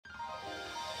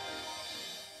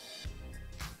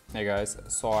Hey guys,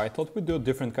 so I thought we'd do a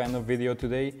different kind of video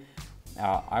today.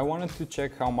 I wanted to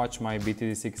check how much my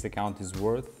BTD6 account is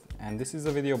worth, and this is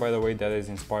a video, by the way, that is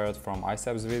inspired from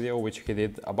ISAB's video, which he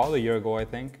did about a year ago, I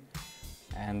think.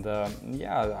 And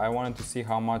yeah, I wanted to see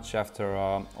how much after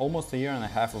almost a year and a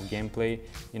half of gameplay,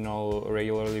 you know,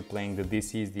 regularly playing the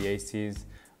DCs, the ACs,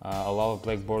 a lot of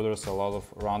black borders, a lot of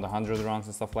around 100 runs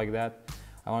and stuff like that.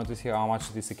 I wanted to see how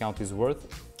much this account is worth.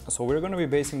 So we're going to be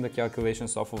basing the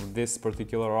calculations off of this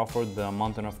particular offer, the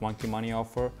Mountain of Monkey Money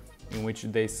offer, in which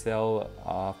they sell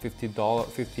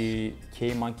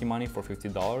 $50K monkey money for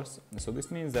 $50. So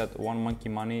this means that one monkey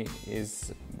money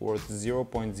is worth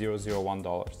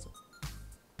 $0.001.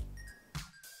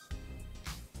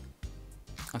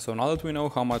 So now that we know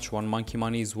how much one monkey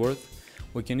money is worth,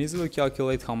 we can easily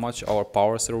calculate how much our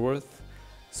powers are worth.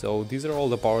 So these are all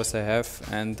the powers I have,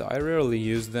 and I rarely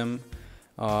use them.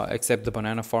 Except the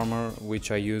banana farmer,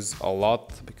 which I use a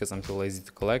lot because I'm too lazy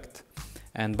to collect.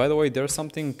 And by the way, there's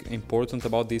something important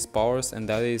about these powers, and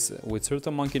that is with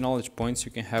certain monkey knowledge points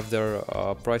you can have their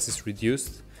prices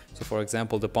reduced. So for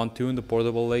example, the pontoon, the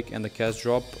portable lake and the cash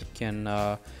drop can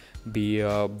be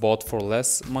bought for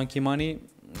less monkey money.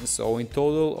 So in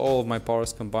total, all of my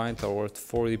powers combined are worth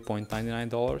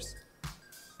 $40.99.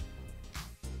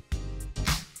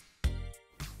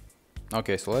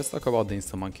 Okay, so let's talk about the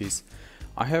Insta Monkeys.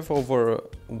 I have over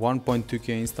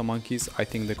 1.2k Insta Monkeys. I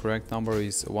think the correct number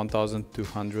is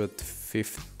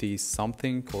 1250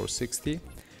 something or 60.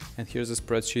 And here's a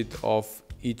spreadsheet of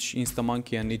each Insta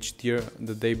Monkey and each tier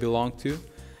that they belong to.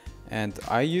 And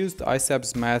I used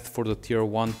ISAB's math for the tier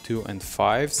 1, 2 and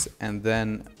 5s, and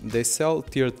then they sell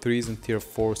tier 3s and tier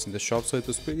 4s in the shop, so it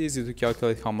was pretty easy to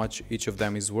calculate how much each of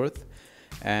them is worth.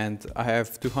 And I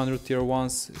have 200 tier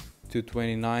 1s,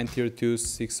 229 tier 2s,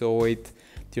 608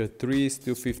 tier 3s,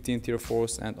 215 tier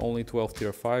 4s and only 12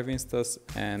 tier 5 instas,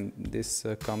 and this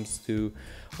comes to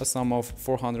a sum of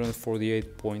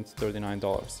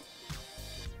 $448.39.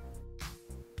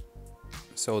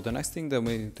 So the next thing that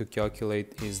we need to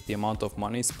calculate is the amount of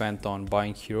money spent on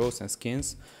buying heroes and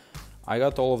skins. I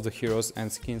got all of the heroes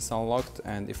and skins unlocked,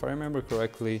 and if I remember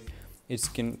correctly, each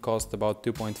skin cost about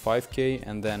 2.5k,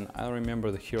 and then I don't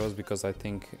remember the heroes because I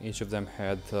think each of them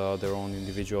had their own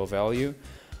individual value.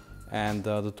 And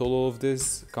the total of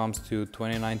this comes to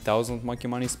 29,000 monkey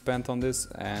money spent on this,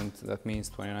 and that means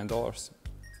 $29.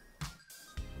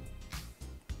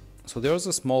 So there's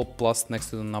a small plus next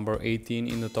to the number 18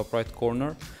 in the top right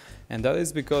corner, and that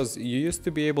is because you used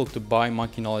to be able to buy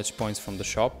monkey knowledge points from the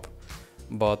shop,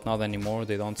 but not anymore,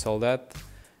 they don't sell that.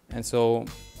 And so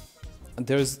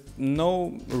there's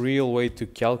no real way to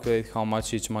calculate how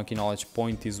much each monkey knowledge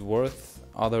point is worth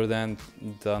other than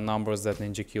the numbers that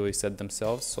NinjaKiwi set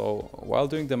themselves. So while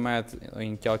doing the math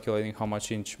in calculating how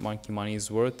much each monkey money is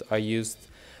worth, I used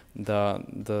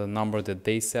the number that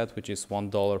they set, which is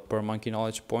 $1 per monkey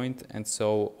knowledge point, and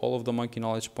so all of the monkey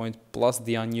knowledge point plus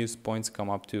the unused points come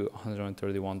up to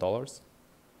 $131.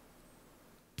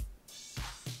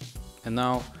 And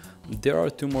now there are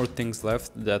two more things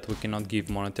left that we cannot give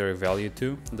monetary value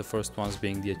to, the first ones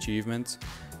being the achievements.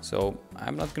 So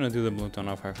I'm not gonna do the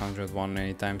Bluetooth 501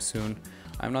 anytime soon.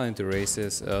 I'm not into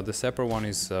races. The Sapper one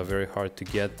is very hard to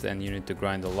get and you need to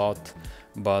grind a lot.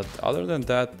 But other than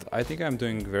that, I think I'm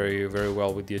doing very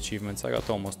well with the achievements. I got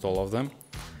almost all of them.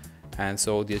 And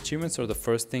so the achievements are the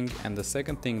first thing, and the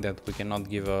second thing that we cannot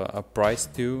give a price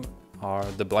to are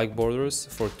the black borders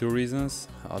for two reasons.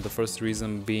 The first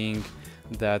reason being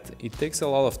that it takes a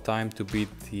lot of time to beat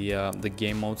the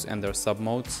game modes and their sub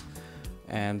modes.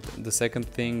 And the second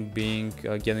thing being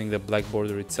getting the black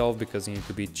border itself, because you need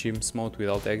to beat Chimps mode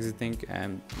without exiting,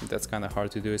 and that's kind of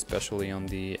hard to do, especially on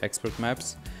the expert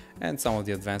maps and some of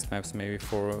the advanced maps maybe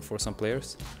for some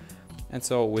players. And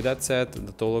so with that said,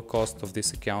 the total cost of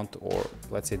this account, or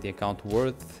let's say the account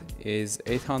worth, is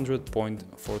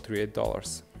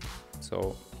 $800.438.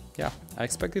 So yeah, I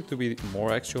expect it to be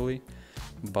more actually,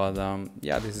 but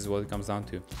yeah, this is what it comes down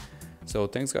to. So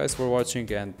thanks guys for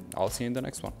watching, and I'll see you in the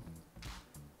next one.